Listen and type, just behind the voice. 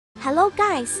Hello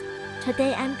guys!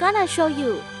 Today I'm gonna show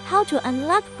you how to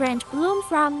unlock branch bloom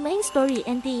from main story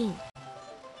ending.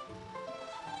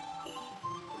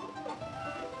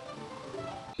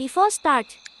 Before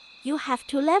start, you have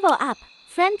to level up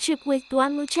friendship with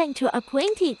DuanMu Cheng to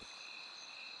acquainted.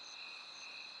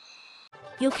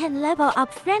 You can level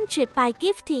up friendship by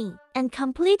gifting and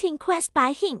completing quests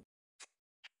by him.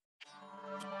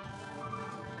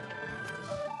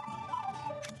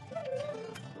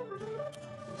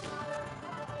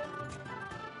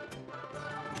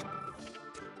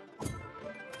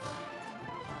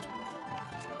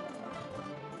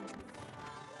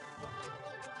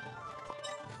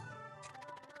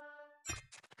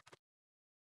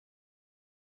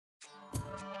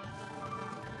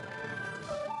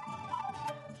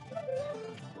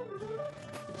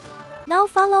 Now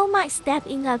follow my step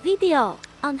in a video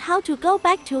on how to go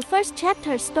back to first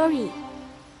chapter story.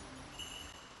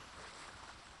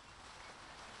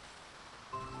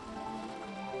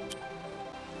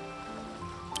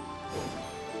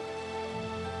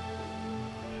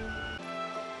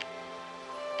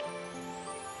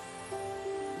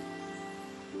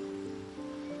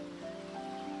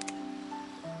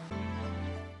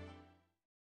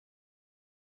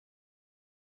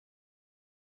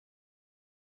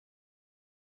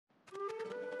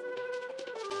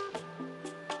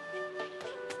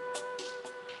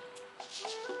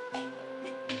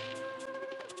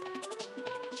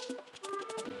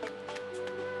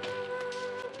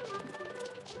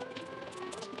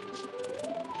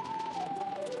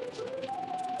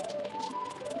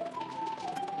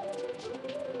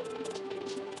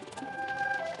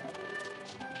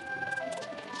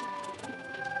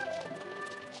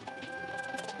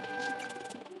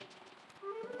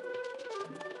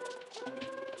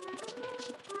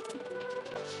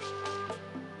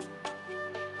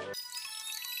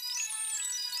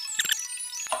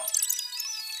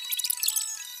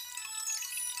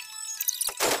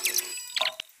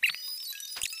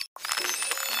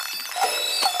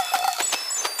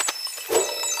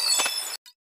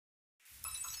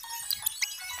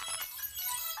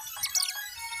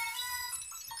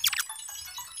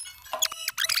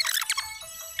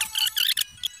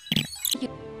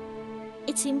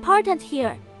 It's important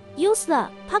here. Use the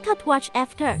pocket watch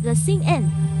after the scene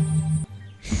ends.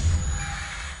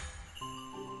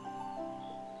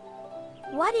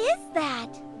 What is that?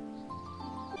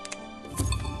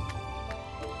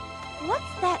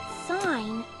 What's that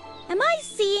sign? Am I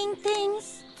seeing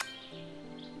things?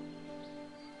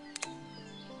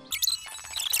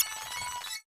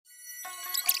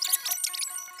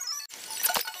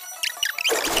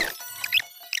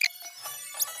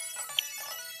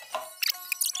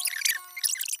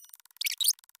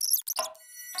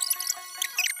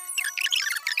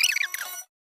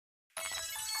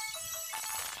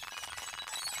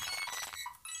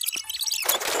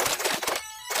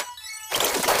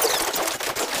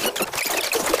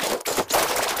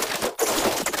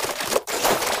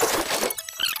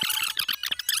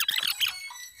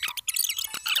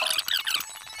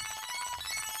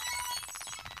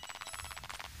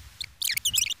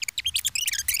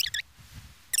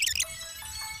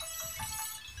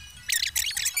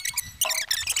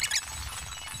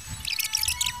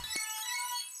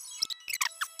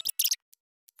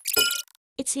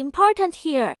 It's important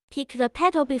here. Pick the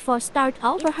petal before start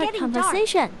overheard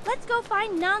conversation. Dark. Let's go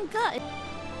find non-good.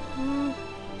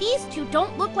 These two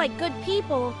don't look like good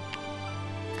people.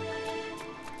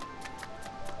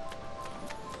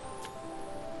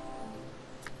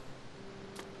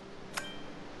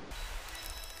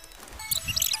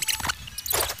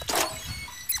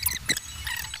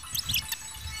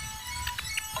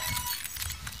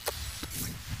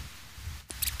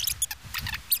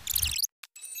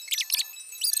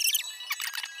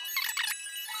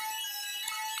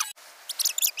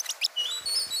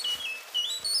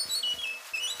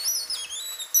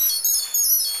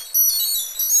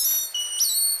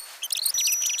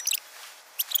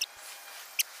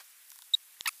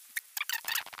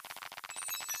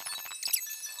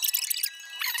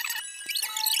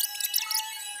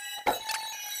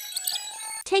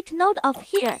 Take note of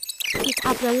here. Pick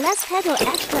up the last petal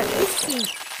after this scene.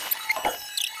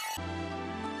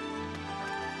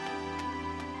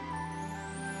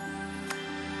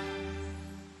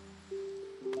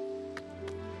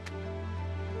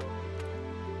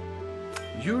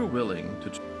 You're willing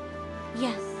to...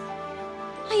 Yes.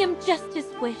 I am just as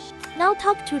wished. Now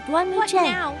talk to DuanMu Cheng.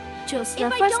 What now? Choose the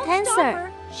if first I don't answer. Stop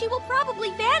her, she will probably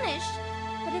vanish.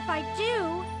 But if I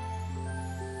do...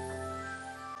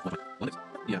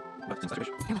 Yeah, but it's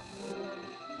situation.